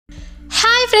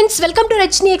Friends, welcome to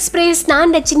Rajani express. ನಾನು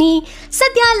ರಜನಿ.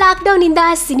 ಸದ್ಯ ಲಾಕ್ಡೌನಿಂದ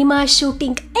cinema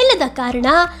shooting ಇಲ್ಲದ ಕಾರಣ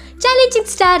ಚಾಲೆಂಜಿಂಗ್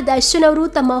ಸ್ಟಾರ್ ದರ್ಶನ್ ಅವರು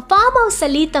ತಮ್ಮ ಫಾರ್ಮ್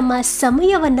ಹೌಸಲ್ಲಿ ತಮ್ಮ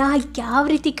ಸಮಯವನ್ನು ಯಾವ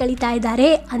ರೀತಿ ಕಳೀತಾ ಇದ್ದಾರೆ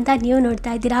ಅಂತ ನೀವು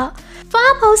ನೋಡ್ತಾ ಇದ್ದೀರಾ.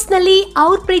 ಫಾರ್ಮ್ ಹೌಸ್ನಲ್ಲಿ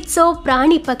ಅವ್ರು ಪ್ರೀತಿಸೋ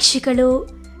ಪ್ರಾಣಿ ಪಕ್ಷಿಗಳು,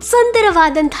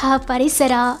 ಸುಂದರವಾದಂತಹ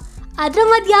ಪರಿಸರ, ಅದರ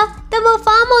ಮಧ್ಯ ತಮ್ಮ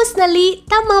ಫಾರ್ಮ್ ಹೌಸ್ನಲ್ಲಿ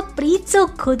ತಮ್ಮ ಪ್ರೀತಿಸೋ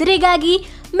ಕುದುರೆಗಾಗಿ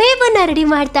ಮೇವನ್ನು ರೆಡಿ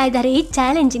ಮಾಡ್ತಾ ಇದ್ದಾರೆ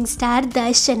ಚಾಲೆಂಜಿಂಗ್ ಸ್ಟಾರ್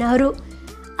ದರ್ಶನ್ ಅವರು.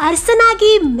 ಅರಸನಾಗಿ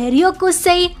ಮೆರೆಯೋಕ್ಕೂ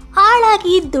ಸೈ,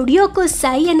 ಆಳಾಗಿ ದುಡಿಯೋಕ್ಕೂ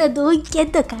ಸೈ ಅನ್ನೋದು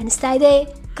ಎದ್ದು ಕಾಣಿಸ್ತಾ ಇದೆ.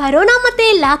 ಕರೋನಾ ಮತ್ತೆ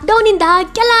ಲಾಕ್ಡೌನ್ ಇಂದ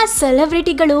ಕೆಲ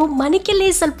ಸೆಲೆಬ್ರಿಟಿಗಳು ಮನೆಯಲ್ಲೇ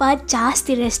ಸ್ವಲ್ಪ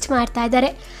ಜಾಸ್ತಿ ರೆಸ್ಟ್ ಮಾಡ್ತಾ ಇದ್ದಾರೆ.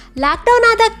 ಲಾಕ್ಡೌನ್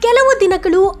ಆದ ಕೆಲವು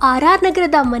ದಿನಗಳು RR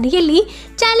ನಗರದ ಮನೆಯಲ್ಲಿ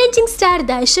ಚಾಲೆಂಜಿಂಗ್ ಸ್ಟಾರ್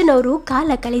ದರ್ಶನ್ ಅವರು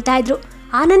ಕಾಲ ಕಳೀತಾ ಇದ್ರು.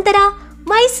 ಆನಂತರ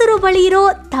ಮೈಸೂರು ಬಳಿ ಇರೋ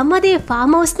ತಮ್ಮದೇ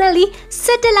ಫಾರ್ಮ್ ಹೌಸ್ನಲ್ಲಿ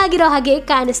ಸೆಟಲ್ ಆಗಿರೋ ಹಾಗೆ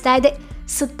ಕಾಣಿಸ್ತಾ ಇದೆ.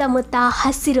 ಸುತ್ತಮುತ್ತ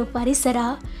ಹಸಿರು ಪರಿಸರ,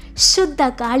 ಶುದ್ಧ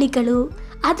ಗಾಳಿಗಳು,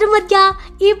 ಅದ್ರ ಮಧ್ಯ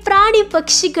ಈ ಪ್ರಾಣಿ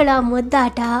ಪಕ್ಷಿಗಳ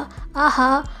ಮುದ್ದಾಟ,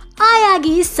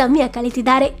 ಆಯಾಗಿ ಸಮಯ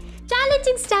ಕಳೀತಿದ್ದಾರೆ.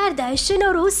 ಚಾಲೆಂಜಿಂಗ್ ಸ್ಟಾರ್ ದರ್ಶನ್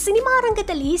ಅವರು ಸಿನಿಮಾ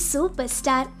ರಂಗದಲ್ಲಿ ಸೂಪರ್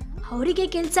ಸ್ಟಾರ್. ಅವರಿಗೆ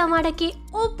ಕೆಲಸ ಮಾಡೋಕ್ಕೆ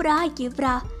ಇವ್ರ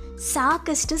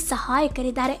ಸಾಕಷ್ಟು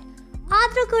ಸಹಾಯಕರಿದ್ದಾರೆ.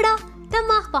 ಆದರೂ ಕೂಡ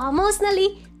ತಮ್ಮ ಫಾರ್ಮ್ ಹೌಸ್ನಲ್ಲಿ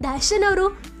ದರ್ಶನ್ ಅವರು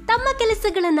ತಮ್ಮ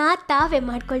ಕೆಲಸಗಳನ್ನು ತಾವೇ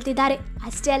ಮಾಡ್ಕೊಳ್ತಿದ್ದಾರೆ.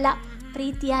 ಅಷ್ಟೇ ಅಲ್ಲ,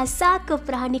 ಪ್ರೀತಿಯ ಸಾಕು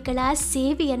ಪ್ರಾಣಿಗಳ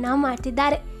ಸೇವೆಯನ್ನ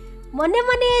ಮಾಡ್ತಿದ್ದಾರೆ.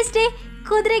 ಮೊನ್ನೆಯಷ್ಟೇ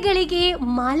ಕುದುರೆಗಳಿಗೆ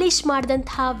ಮಾಲಿಶ್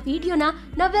ಮಾಡಿದಂತಹ ವಿಡಿಯೋನ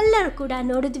ನಾವೆಲ್ಲರೂ ಕೂಡ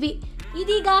ನೋಡಿದ್ವಿ.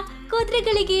 ಇದೀಗ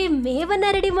ಕುದುರೆಗಳಿಗೆ ಮೇವನ್ನು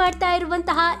ರೆಡಿ ಮಾಡ್ತಾ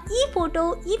ಇರುವಂತಹ ಈ ಫೋಟೋ,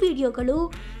 ಈ ವಿಡಿಯೋಗಳು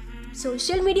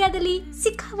ಸೋಷಿಯಲ್ ಮೀಡಿಯಾದಲ್ಲಿ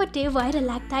ಸಿಕ್ಕಾಪಟ್ಟೆ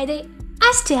ವೈರಲ್ ಆಗ್ತಾ ಇದೆ.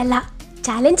 ಅಷ್ಟೇ ಅಲ್ಲ,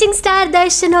 ಚಾಲೆಂಜಿಂಗ್ ಸ್ಟಾರ್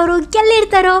ದರ್ಶನ್ ಅವರು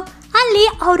ಎಲ್ಲಿರ್ತಾರೋ ಅಲ್ಲಿ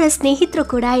ಅವರ ಸ್ನೇಹಿತರು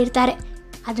ಕೂಡ ಇರ್ತಾರೆ.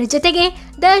 ಅದ್ರ ಜೊತೆಗೆ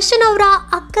ದರ್ಶನ್ ಅವರ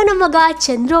ಅಕ್ಕನ ಮಗ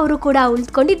ಚಂದ್ರು ಅವರು ಕೂಡ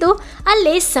ಉಳಿದುಕೊಂಡಿದ್ದು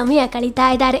ಅಲ್ಲೇ ಸಮಯ ಕಳೀತಾ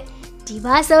ಇದ್ದಾರೆ.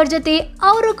 dboss ಅವ್ರ ಜೊತೆ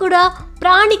ಅವರು ಕೂಡ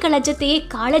ಪ್ರಾಣಿಗಳ ಜೊತೆ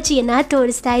ಕಾಳಜಿಯನ್ನ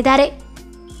ತೋರಿಸ್ತಾ ಇದ್ದಾರೆ.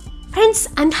 ಫ್ರೆಂಡ್ಸ್,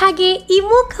 ಅಂದಹಾಗೆ ಈ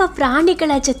ಮೂಕ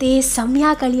ಪ್ರಾಣಿಗಳ ಜೊತೆ ಸಮಯ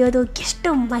ಕಳೆಯೋದು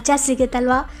ಎಷ್ಟು ಮಜಾ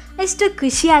ಸಿಗುತ್ತಲ್ವಾ, ಎಷ್ಟು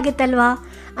ಖುಷಿ ಆಗುತ್ತಲ್ವಾ.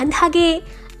 ಅಂದಹಾಗೆ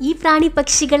ಈ ಪ್ರಾಣಿ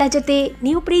ಪಕ್ಷಿಗಳ ಜೊತೆ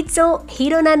ನೀವು ಪ್ರೀತಿಸೋ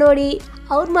ಹೀರೋನ ನೋಡಿ,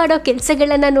 ಅವ್ರು ಮಾಡೋ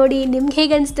ಕೆಲಸಗಳನ್ನು ನೋಡಿ ನಿಮ್ಗೆ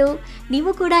ಹೇಗೆ ಅನಿಸ್ತು? ನೀವು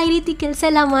ಕೂಡ ಈ ರೀತಿ ಕೆಲಸ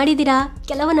ಎಲ್ಲ ಮಾಡಿದ್ದೀರಾ?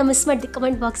 ಕೆಲವನ್ನ ಮಿಸ್ ಮಾಡಿದ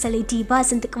ಕಮೆಂಟ್ ಬಾಕ್ಸಲ್ಲಿ dboss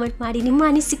ಅಂತ ಕಮೆಂಟ್ ಮಾಡಿ ನಿಮ್ಮ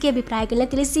ಅನಿಸಿಕೆ ಅಭಿಪ್ರಾಯಗಳನ್ನ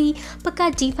ತಿಳಿಸಿ. ಪಕ್ಕ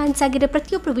ಫ್ಯಾನ್ಸ್ ಆಗಿರೋ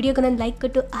ಪ್ರತಿಯೊಬ್ಬರು ವಿಡಿಯೋಗೂ ನಾನು ಲೈಕ್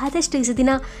ಕೊಟ್ಟು ಆದಷ್ಟು ಈ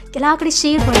ದಿನ ಕೆಲವು ಕಡೆ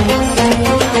ಶೇರ್ ಮಾಡಿ.